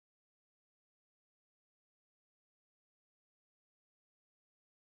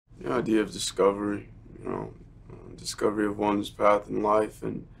The idea of discovery, you know, discovery of one's path in life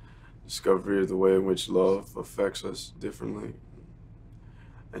and discovery of the way in which love affects us differently.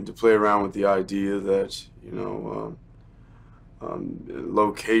 And to play around with the idea that,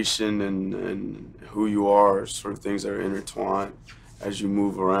 location and who you are, sort of things that are intertwined as you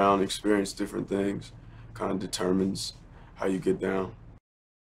move around, experience different things, kind of determines how you get down.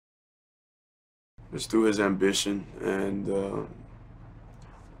 It's through his ambition and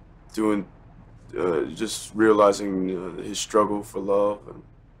doing, just realizing his struggle for love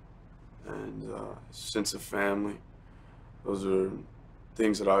and his sense of family. Those are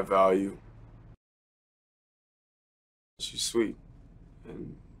things that I value. She's sweet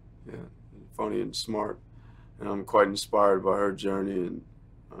and yeah, funny and smart, and I'm quite inspired by her journey and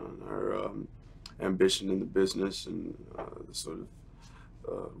her ambition in the business and the sort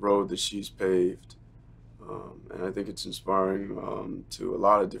of road that she's paved. And I think it's inspiring to a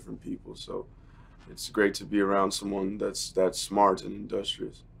lot of different people. So it's great to be around someone that's that smart and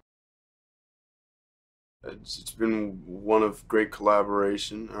industrious. It's been one of great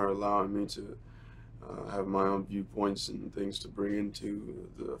collaboration, her allowing me to have my own viewpoints and things to bring into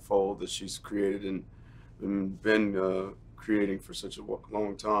the fold that she's created and been creating for such a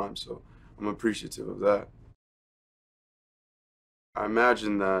long time. So I'm appreciative of that. I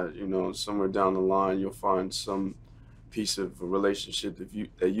imagine that, somewhere down the line you'll find some piece of a relationship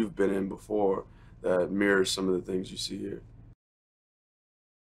that you've been in before that mirrors some of the things you see here.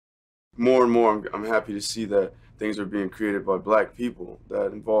 More and more, I'm happy to see that things are being created by Black people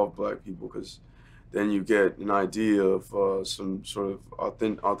that involve Black people, because then you get an idea of some sort of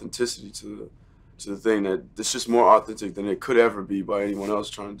authenticity to the thing that's just more authentic than it could ever be by anyone else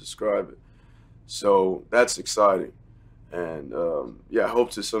trying to describe it. So that's exciting. And yeah, I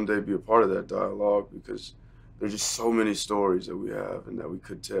hope to someday be a part of that dialogue, because there's just so many stories that we have and that we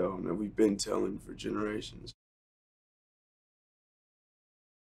could tell and that we've been telling for generations.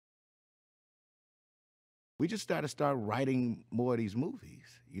 We just got to start writing more of these movies.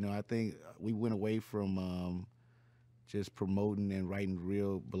 I think we went away from just promoting and writing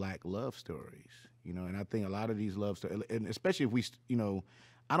real Black love stories. And I think a lot of these love stories, and especially if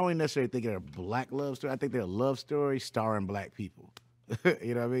I don't even necessarily think they're Black love stories. I think they're love stories starring Black people.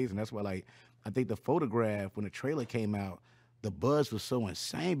 You know what I mean? And that's why, like, I think the Photograph, when the trailer came out, the buzz was so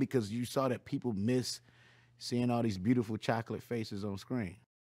insane because you saw that people miss seeing all these beautiful chocolate faces on screen.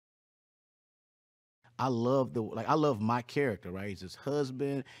 I love my character, right? He's his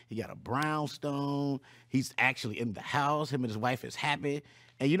husband. He got a brownstone. He's actually in the house. Him and his wife is happy.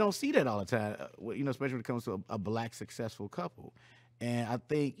 And you don't see that all the time, especially when it comes to a Black successful couple. And I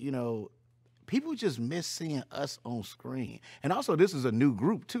think, people just miss seeing us on screen. And also, this is a new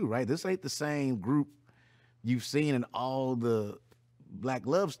group too, right? This ain't the same group you've seen in all the Black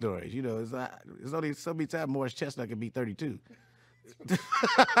love stories. It's only so many times Morris Chestnut can be 32.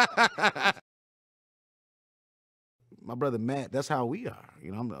 My brother Matt, that's how we are.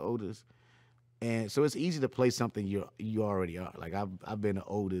 I'm the oldest, and so it's easy to play something you already are. Like I've been the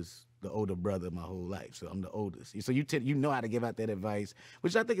older brother my whole life, so I'm the oldest. So you know how to give out that advice,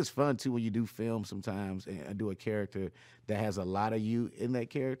 which I think is fun too when you do film sometimes and do a character that has a lot of you in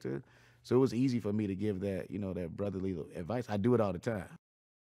that character. So it was easy for me to give that that brotherly advice. I do it all the time.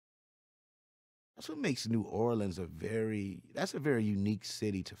 That's what makes New Orleans a very unique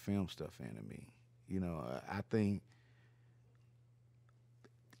city to film stuff in to me. I think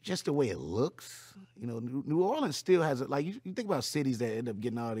just the way it looks. New Orleans still has it. Like you think about cities that end up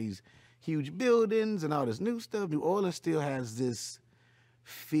getting all these huge buildings and all this new stuff. New Orleans still has this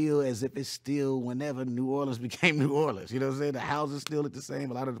feel as if it's still whenever New Orleans became New Orleans. You know what I'm saying? The houses still look the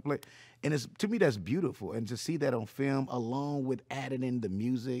same, a lot of the place. And to me, that's beautiful. And to see that on film, along with adding in the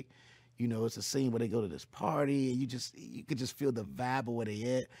music, it's a scene where they go to this party and you could just feel the vibe of where they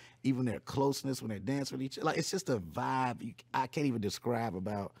at, even their closeness when they're dancing with each other. Like, it's just a vibe I can't even describe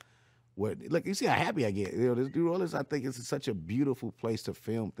about what, look, you see how happy I get. This New Orleans, I think it's such a beautiful place to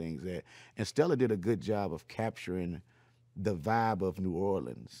film things at. And Stella did a good job of capturing the vibe of New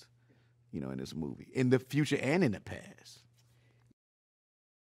Orleans, in this movie, in the future and in the past.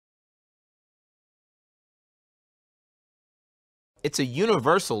 It's a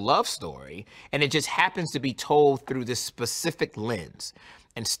universal love story, and it just happens to be told through this specific lens.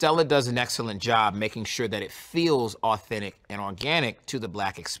 And Stella does an excellent job making sure that it feels authentic and organic to the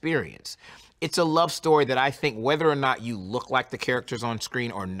Black experience. It's a love story that I think whether or not you look like the characters on screen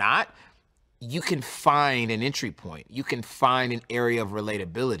or not, you can find an entry point. You can find an area of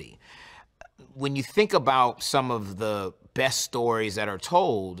relatability. When you think about some of the best stories that are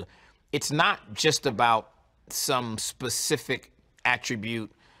told, it's not just about some specific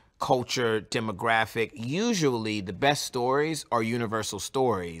attribute culture, demographic. Usually the best stories are universal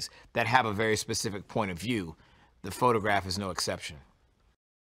stories that have a very specific point of view. The photograph is no exception.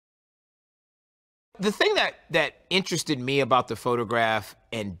 The thing that interested me about the photograph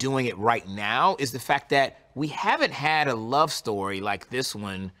and doing it right now is the fact that we haven't had a love story like this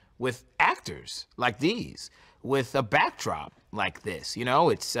one with actors like these, with a backdrop like this. You know,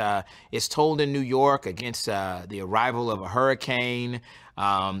 it's told in New York against the arrival of a hurricane.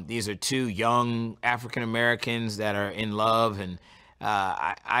 These are two young African Americans that are in love, and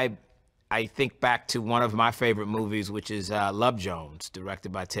I think back to one of my favorite movies, which is Love Jones,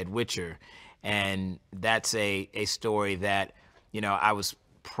 directed by Ted Witcher. And that's a story that, you know, I was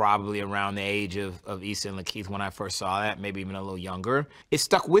probably around the age of Issa and LaKeith when I first saw that, maybe even a little younger. It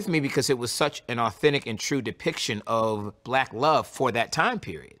stuck with me because it was such an authentic and true depiction of Black love for that time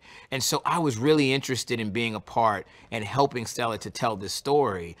period. And so I was really interested in being a part and helping Stella to tell this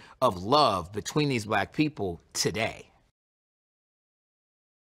story of love between these Black people today.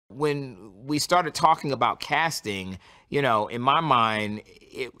 When we started talking about casting, you know, in my mind,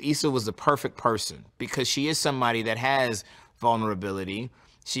 Issa was the perfect person because she is somebody that has vulnerability.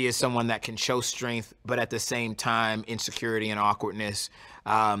 She is someone that can show strength, but at the same time, insecurity and awkwardness.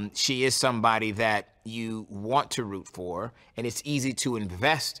 She is somebody that you want to root for, and it's easy to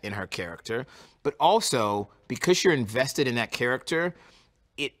invest in her character. But also, because you're invested in that character,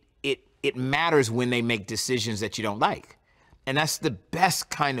 it matters when they make decisions that you don't like. And that's the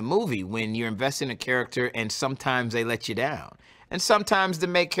best kind of movie, when you're invested in a character and sometimes they let you down. And sometimes the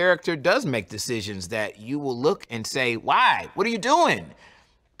main character does make decisions that you will look and say, why? What are you doing?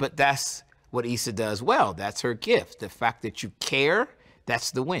 But that's what Issa does well. That's her gift. The fact that you care, that's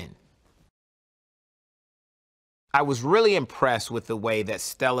the win. I was really impressed with the way that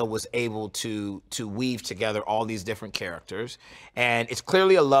Stella was able to weave together all these different characters. And it's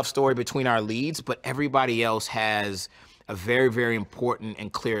clearly a love story between our leads, but everybody else has a very, very important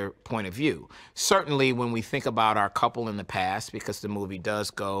and clear point of view. Certainly when we think about our couple in the past, because the movie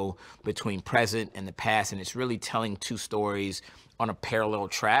does go between present and the past, and it's really telling two stories on a parallel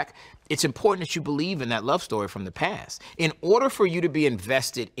track, it's important that you believe in that love story from the past. In order for you to be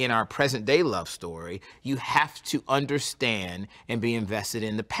invested in our present day love story, you have to understand and be invested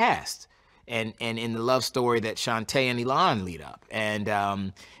in the past and in the love story that Shantae and Elan lead up.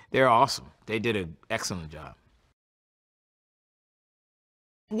 And they're awesome. They did an excellent job.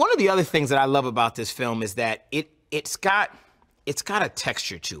 One of the other things that I love about this film is that it's got a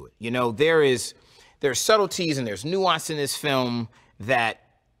texture to it. You know, there's subtleties and there's nuance in this film that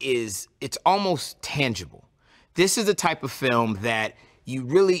it's almost tangible. This is the type of film that you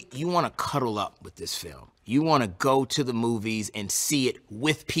want to cuddle up with this film. You want to go to the movies and see it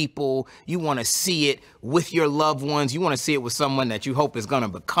with people. You want to see it with your loved ones. You want to see it with someone that you hope is going to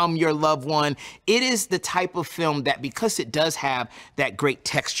become your loved one. It is the type of film that, because it does have that great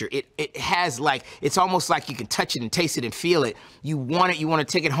texture, it has, like, it's almost like you can touch it and taste it and feel it. You want it. You want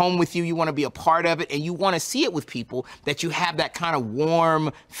to take it home with you. You want to be a part of it. And you want to see it with people that you have that kind of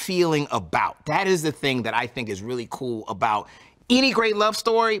warm feeling about. That is the thing that I think is really cool about any great love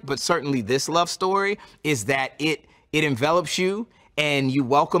story, but certainly this love story, is that it envelops you and you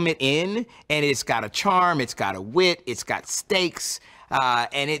welcome it in, and it's got a charm, it's got a wit, it's got stakes,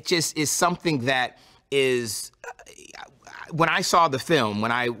 and it just is something that is, when I saw the film,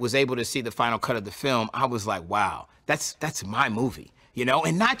 when I was able to see the final cut of the film, I was like, wow, that's my movie. You know,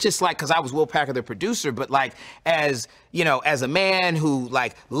 and not just like because I was Will Packer, the producer, but like as, you know, as a man who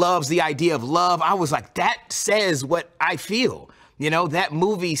like loves the idea of love, I was like, that says what I feel. You know, that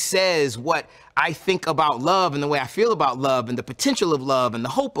movie says what I think about love and the way I feel about love and the potential of love and the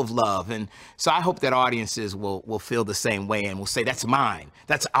hope of love. And so I hope that audiences will feel the same way and will say, that's mine,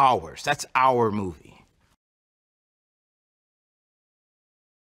 that's ours, that's our movie.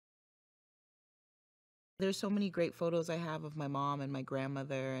 There's so many great photos I have of my mom and my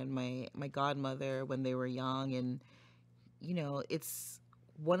grandmother and my godmother when they were young. And, you know, it's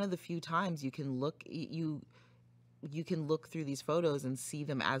one of the few times you can look through these photos and see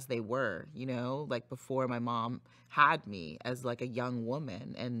them as they were, you know, like before my mom had me as like a young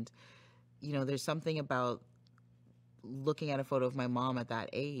woman. And, you know, there's something about looking at a photo of my mom at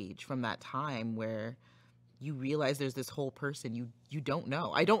that age from that time where you realize there's this whole person you don't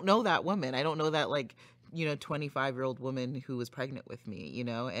know. I don't know that woman. I don't know that, like, you know, 25-year-old woman who was pregnant with me, you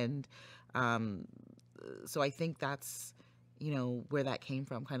know? And so I think that's, you know, where that came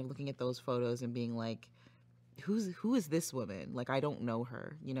from, kind of looking at those photos and being like, who is this woman? Like, I don't know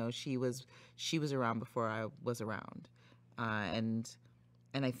her. You know, she was around before I was around. And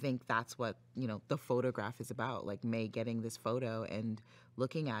And I think that's what, the photograph is about. Like Mae getting this photo and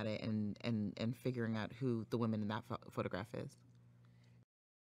looking at it and figuring out who the woman in that photograph is.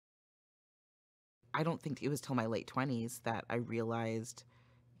 I don't think it was till my late 20s that I realized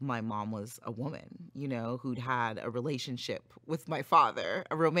my mom was a woman, who'd had a relationship with my father,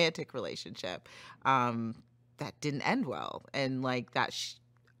 a romantic relationship, that didn't end well. And like that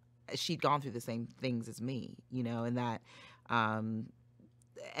she'd gone through the same things as me, and that,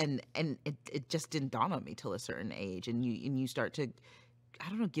 and it just didn't dawn on me till a certain age. And you start to, I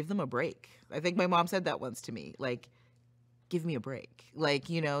don't know, give them a break. I think my mom said that once to me, like, give me a break. Like,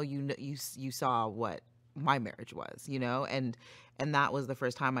 you saw what my marriage was, and that was the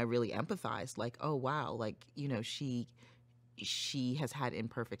first time I really empathized. Like, oh wow, like, she has had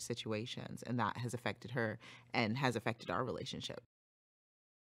imperfect situations, and that has affected her and has affected our relationship.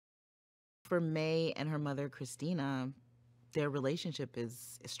 For Mae and her mother, Christina, their relationship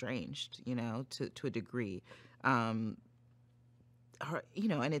is estranged, to a degree. And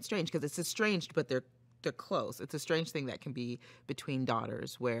it's strange because it's estranged, but they're close. It's a strange thing that can be between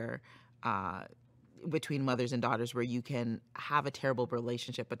daughters, where between mothers and daughters, where you can have a terrible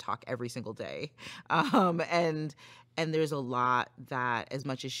relationship but talk every single day. And there's a lot that, as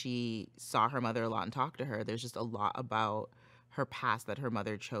much as she saw her mother a lot and talked to her, there's just a lot about her past that her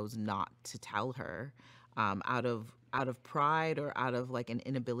mother chose not to tell her, out of pride or out of like an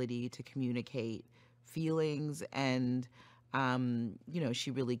inability to communicate feelings. And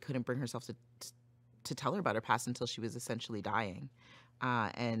she really couldn't bring herself to tell her about her past until she was essentially dying.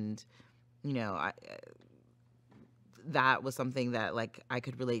 That was something that like I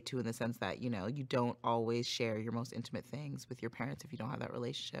could relate to, in the sense that, you don't always share your most intimate things with your parents if you don't have that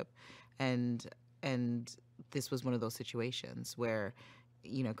relationship. And this was one of those situations where,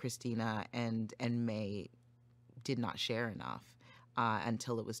 Christina and Mae did not share enough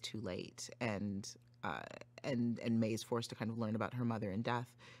until it was too late. And Mae's forced to kind of learn about her mother and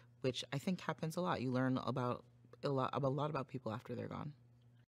death, which I think happens a lot. You learn about a lot about people after they're gone.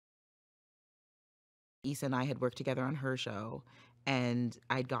 Issa and I had worked together on her show, and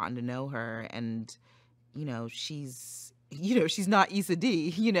I'd gotten to know her, and she's not Issa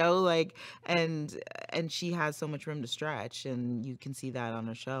D, and she has so much room to stretch, and you can see that on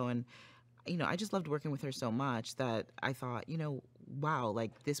her show. And I just loved working with her so much that I thought, wow,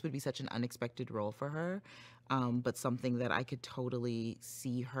 like this would be such an unexpected role for her, but something that I could totally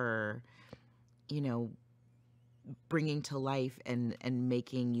see her, bringing to life and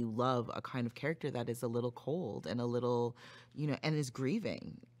making you love a kind of character that is a little cold and a little, and is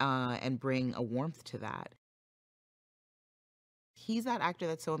grieving, and bring a warmth to that. He's that actor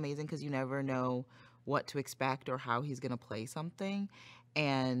that's so amazing because you never know what to expect or how he's going to play something.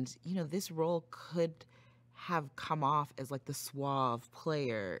 And, this role could have come off as like the suave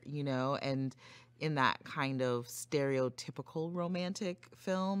player, and in that kind of stereotypical romantic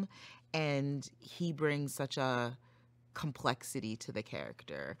film. And he brings such a complexity to the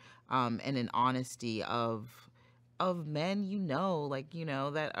character, and an honesty of men,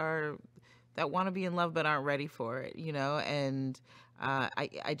 that want to be in love but aren't ready for it, and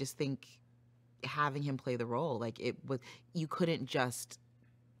I just think having him play the role, like you couldn't just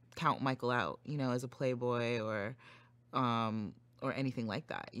count Michael out, as a playboy or anything like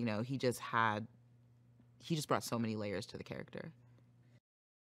that. He just brought so many layers to the character.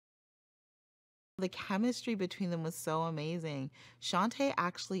 The chemistry between them was so amazing. Shantae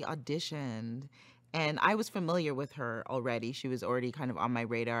actually auditioned, and I was familiar with her already. She was already kind of on my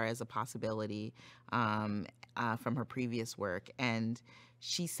radar as a possibility, from her previous work. And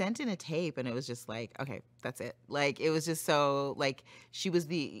she sent in a tape, and it was just like, okay, that's it. Like, it was just so, like, she was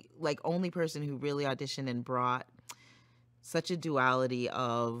the, like, only person who really auditioned and brought such a duality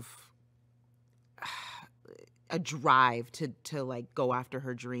of a drive to like go after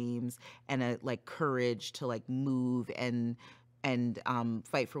her dreams, and a like courage to like move and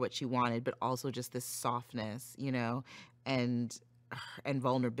fight for what she wanted, but also just this softness, and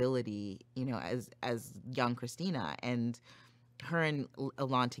vulnerability, as young Christina. And her and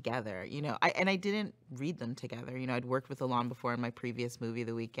Alon together, I didn't read them together. I'd worked with Alon before in my previous movie,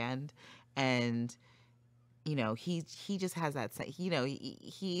 The Weekend, and he just has that,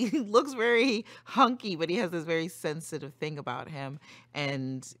 he looks very hunky, but he has this very sensitive thing about him.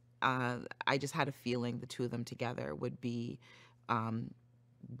 And I just had a feeling the two of them together would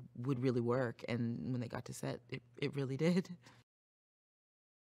really work. And when they got to set, it really did.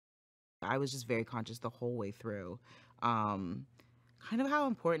 I was just very conscious the whole way through, kind of how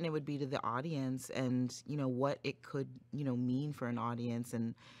important it would be to the audience, and what it could mean for an audience,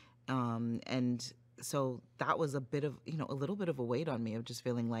 and So that was a bit of, a little bit of a weight on me of just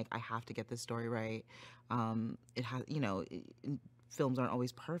feeling like I have to get this story right. It has, films aren't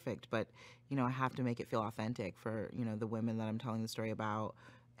always perfect, but, I have to make it feel authentic for, the women that I'm telling the story about,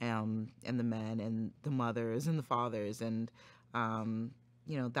 and the men and the mothers and the fathers. And,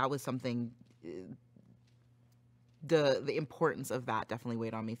 that was something, the importance of that definitely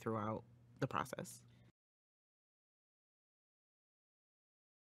weighed on me throughout the process.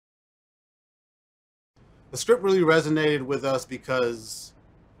 The script really resonated with us because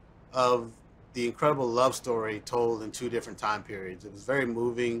of the incredible love story told in two different time periods. It was very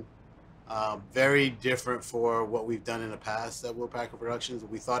moving, very different for what we've done in the past at Will Packer Productions.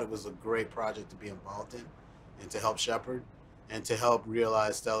 We thought it was a great project to be involved in and to help shepherd and to help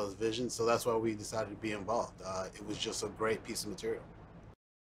realize Stella's vision. So that's why we decided to be involved. It was just a great piece of material.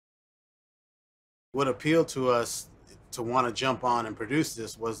 What appealed to us to want to jump on and produce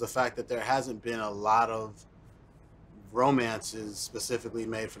this was the fact that there hasn't been a lot of romances specifically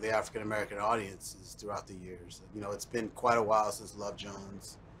made for the African American audiences throughout the years. It's been quite a while since Love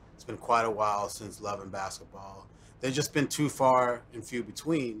Jones. It's been quite a while since Love and Basketball. They've just been too far and few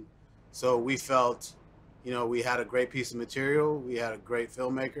between. So we felt, we had a great piece of material, we had a great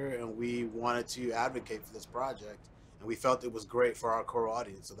filmmaker, and we wanted to advocate for this project. And we felt it was great for our core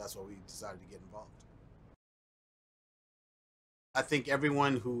audience, so that's why we decided to get involved. I think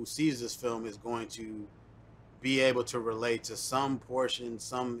everyone who sees this film is going to be able to relate to some portion,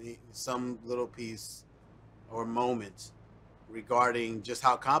 some little piece or moment regarding just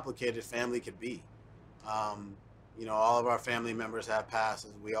how complicated family could be. All of our family members have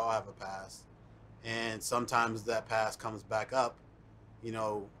passes. We all have a past. And sometimes that past comes back up.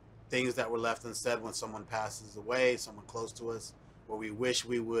 Things that were left unsaid when someone passes away, someone close to us, where we wish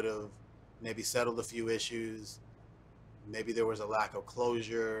we would have maybe settled a few issues. Maybe there was a lack of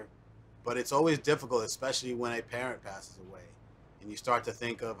closure. But it's always difficult, especially when a parent passes away and you start to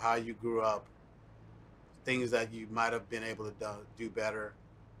think of how you grew up, things that you might have been able to do better.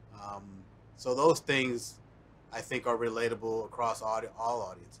 So those things, I think, are relatable across all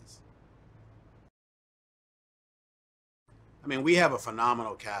audiences. We have a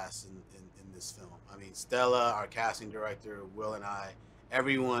phenomenal cast in this film. Stella, our casting director, Will, and I,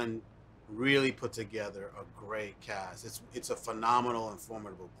 everyone really put together a great cast. It's a phenomenal and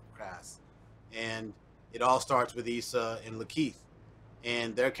formidable cast. And it all starts with Issa and LaKeith.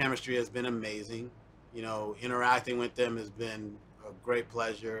 And their chemistry has been amazing. Interacting with them has been a great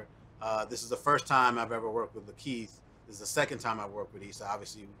pleasure. This is the first time I've ever worked with LaKeith. This is the second time I've worked with Issa.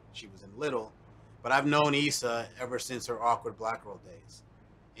 Obviously, she was in Little. But I've known Issa ever since her awkward Black Girl days.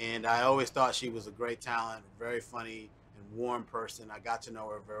 And I always thought she was a great talent, very funny and warm person. I got to know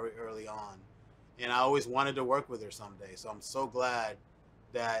her very early on. And I always wanted to work with her someday. So I'm so glad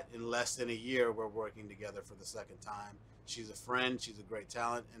that in less than a year, we're working together for the second time. She's a friend, she's a great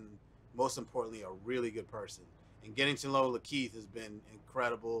talent, and most importantly, a really good person. And getting to know LaKeith has been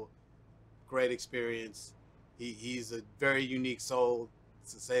incredible, great experience. He's a very unique soul,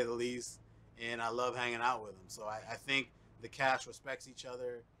 to say the least, and I love hanging out with him. So I think the cast respects each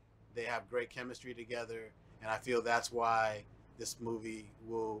other. They have great chemistry together, and I feel that's why this movie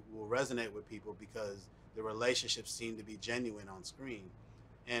will resonate with people, because the relationships seem to be genuine on screen.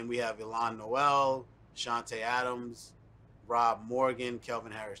 And we have Ilan Noel, Shantae Adams, Rob Morgan,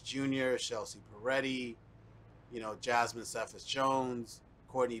 Kelvin Harris Jr., Chelsea Peretti, Jasmine Cephas Jones,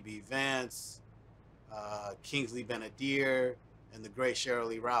 Courtney B. Vance, Kingsley Benadir, and the great Sheryl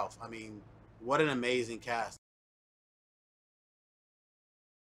Lee Ralph. What an amazing cast.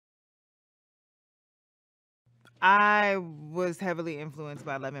 I was heavily influenced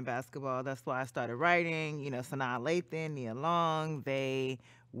by Love and Basketball. That's why I started writing. Sanaa Lathan, Nia Long, they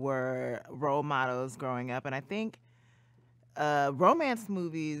were role models growing up. And I think romance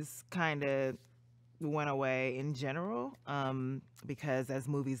movies kind of went away in general, because as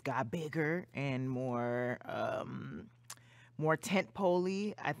movies got bigger and more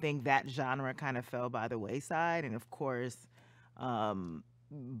tent-pole-y, I think that genre kind of fell by the wayside. And of course,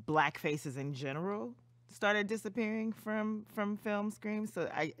 black faces in general started disappearing from film screens. So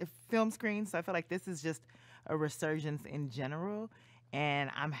I feel like this is just a resurgence in general. And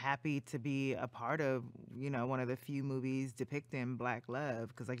I'm happy to be a part of, one of the few movies depicting Black love,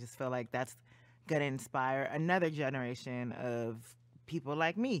 because I just feel like that's going to inspire another generation of people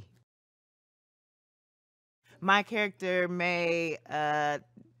like me. My character, Mae,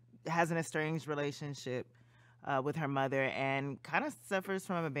 has an estranged relationship with her mother and kind of suffers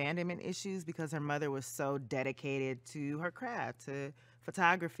from abandonment issues because her mother was so dedicated to her craft, to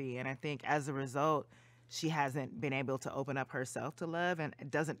photography. And I think as a result, she hasn't been able to open up herself to love and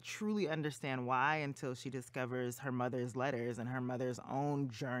doesn't truly understand why until she discovers her mother's letters and her mother's own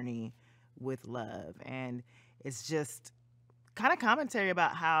journey with love. And it's just kind of commentary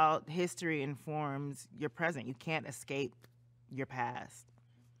about how history informs your present. You can't escape your past.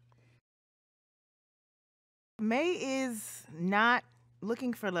 Mae is not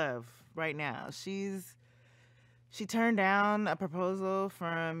looking for love right now. She turned down a proposal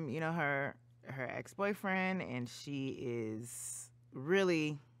from, you know, her ex-boyfriend, and she is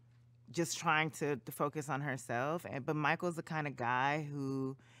really just trying to focus on herself. But Michael's the kind of guy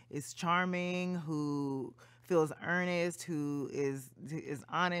who is charming, who feels earnest, who is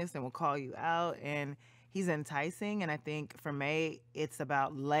honest and will call you out, and he's enticing. And I think for Mae, it's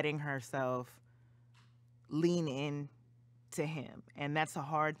about letting herself lean in to him. And that's a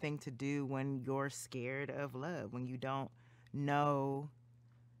hard thing to do when you're scared of love, when you don't know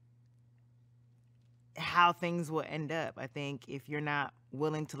how things will end up. I think if you're not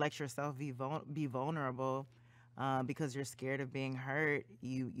willing to let yourself be vulnerable because you're scared of being hurt,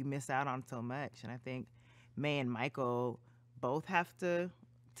 you miss out on so much. And I think Mae and Michael both have to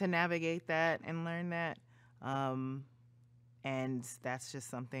navigate that and learn that. And that's just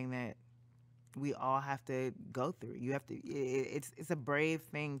something that we all have to go through. You have to. It's a brave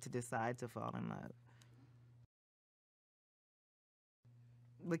thing to decide to fall in love.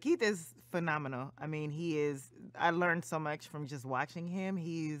 LaKeith is phenomenal. I mean, he is. I learned so much from just watching him.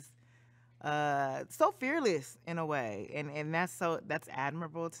 He's so fearless in a way, and that's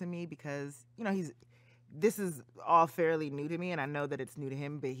admirable to me because, you know, this is all fairly new to me, and I know that it's new to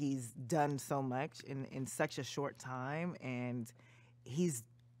him, but he's done so much in such a short time, and he's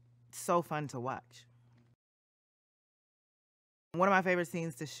so fun to watch. One of my favorite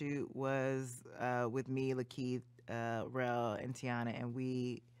scenes to shoot was with me, LaKeith, Rel, and Tiana, and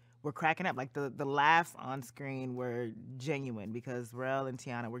we were cracking up. Like the laughs on screen were genuine because Rel and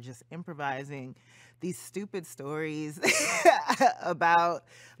Tiana were just improvising these stupid stories about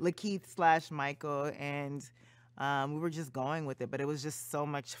LaKeith / Michael, and we were just going with it. But it was just so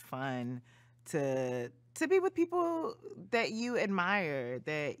much fun to be with people that you admire,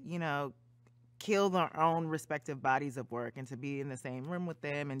 that, you know, kill their own respective bodies of work, and to be in the same room with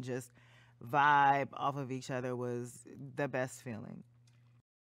them and just vibe off of each other was the best feeling.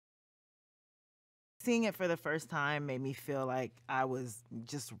 Seeing it for the first time made me feel like I was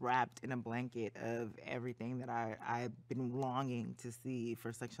just wrapped in a blanket of everything that I've been longing to see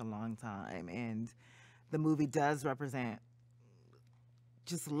for such a long time. And the movie does represent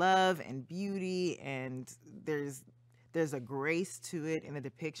just love and beauty, and there's a grace to it in the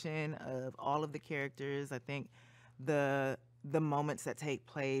depiction of all of the characters. I think the moments that take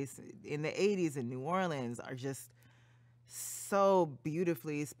place in the 80s in New Orleans are just so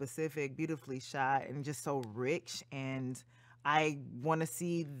beautifully specific, beautifully shot, and just so rich. And I want to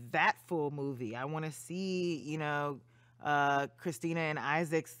see that full movie. I want to see, you know, Christina and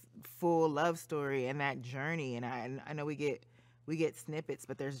Isaac's full love story and that journey. And I know we get snippets,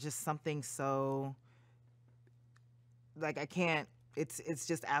 but there's just something so, like, I can't, it's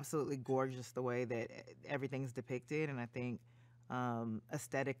just absolutely gorgeous the way that everything's depicted. And I think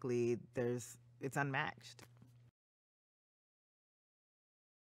aesthetically it's unmatched.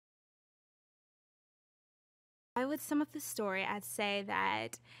 I would sum up the story, I'd say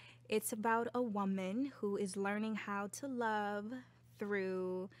that it's about a woman who is learning how to love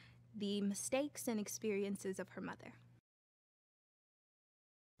through the mistakes and experiences of her mother.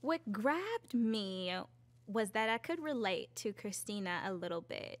 What grabbed me was that I could relate to Christina a little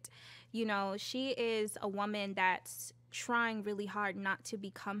bit. You know, she is a woman that's trying really hard not to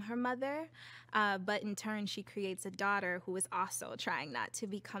become her mother, but in turn she creates a daughter who is also trying not to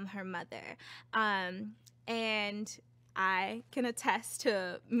become her mother. And I can attest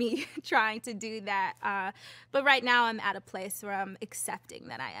to me trying to do that. But right now I'm at a place where I'm accepting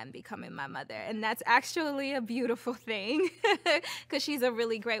that I am becoming my mother. And that's actually a beautiful thing because she's a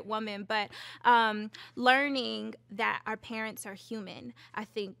really great woman. But learning that our parents are human, I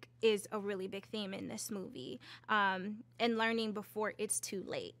think, is a really big theme in this movie. And learning before it's too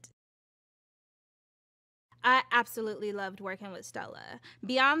late. I absolutely loved working with Stella.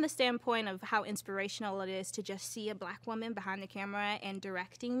 Beyond the standpoint of how inspirational it is to just see a Black woman behind the camera and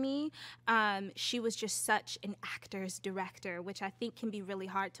directing me, she was just such an actor's director, which I think can be really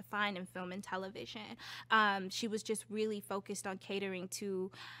hard to find in film and television. She was just really focused on catering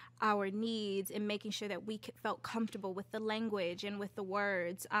to our needs and making sure that we felt comfortable with the language and with the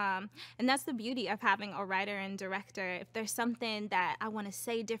words. And that's the beauty of having a writer and director. If there's something that I want to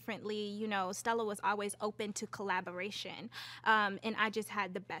say differently, you know, Stella was always open to collaboration. And I just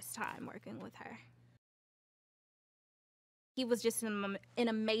had the best time working with her. He was just an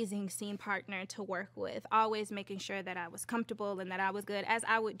amazing scene partner to work with, always making sure that I was comfortable and that I was good, as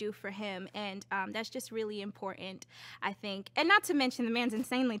I would do for him. And that's just really important, I think. And not to mention, the man's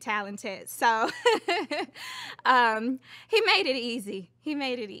insanely talented. So he made it easy. He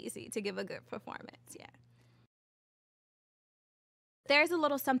made it easy to give a good performance, yeah. There's a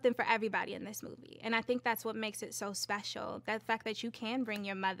little something for everybody in this movie, and I think that's what makes it so special. The fact that you can bring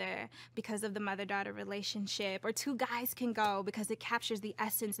your mother because of the mother-daughter relationship, or two guys can go because it captures the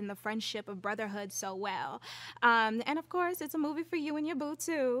essence and the friendship of brotherhood so well. And of course, it's a movie for you and your boo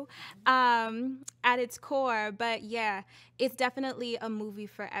too, at its core. But yeah, it's definitely a movie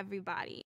for everybody.